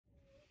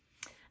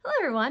Hello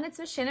everyone, it's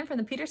Ms Shannon from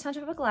the Peters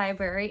Township Public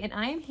Library, and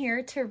I am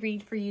here to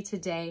read for you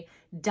today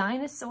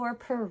Dinosaur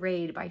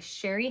Parade by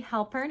Shari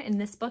Halpern, and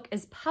this book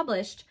is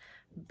published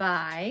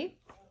by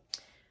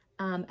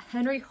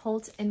Henry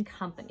Holt and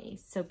Company.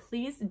 So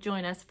please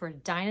join us for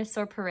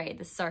Dinosaur Parade.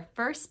 This is our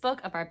first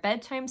book of our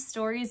bedtime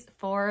stories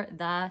for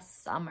the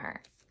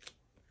summer.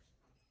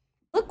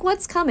 Look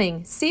what's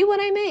coming. See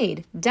what I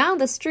made. Down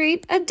the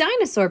street, a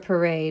dinosaur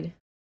parade.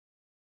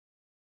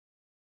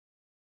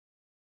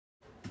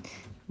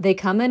 They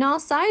come in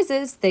all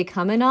sizes, they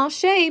come in all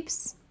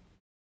shapes.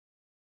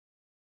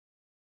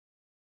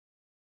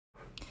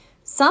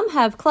 Some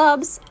have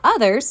clubs,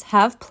 others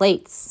have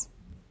plates.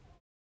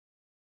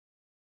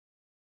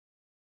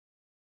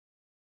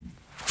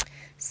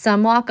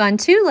 Some walk on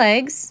two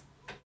legs.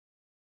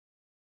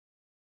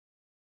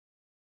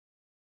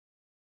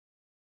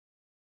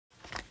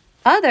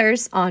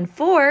 Others on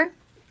four.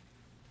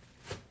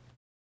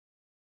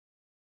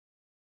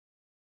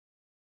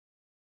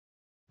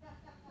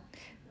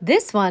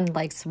 This one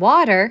likes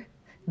water.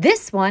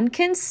 This one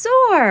can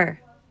soar.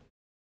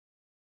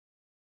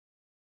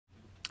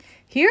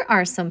 Here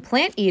are some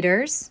plant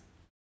eaters.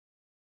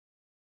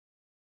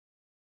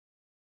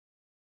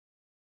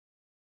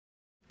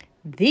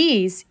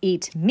 These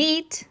eat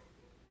meat.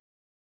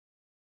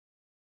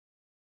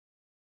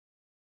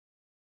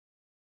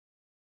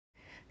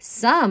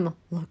 Some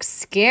look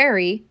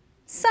scary.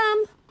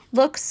 Some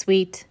look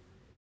sweet.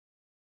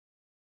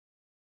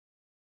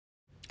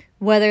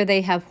 Whether they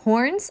have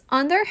horns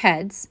on their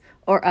heads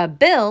or a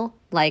bill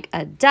like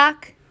a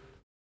duck,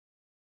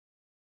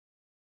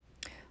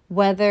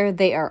 whether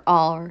they are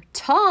all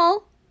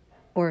tall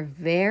or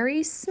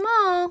very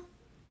small,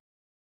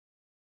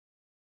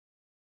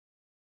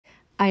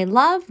 I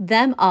love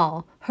them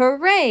all.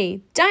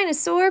 Hooray!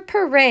 Dinosaur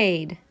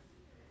Parade!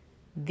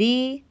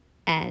 The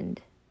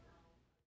end.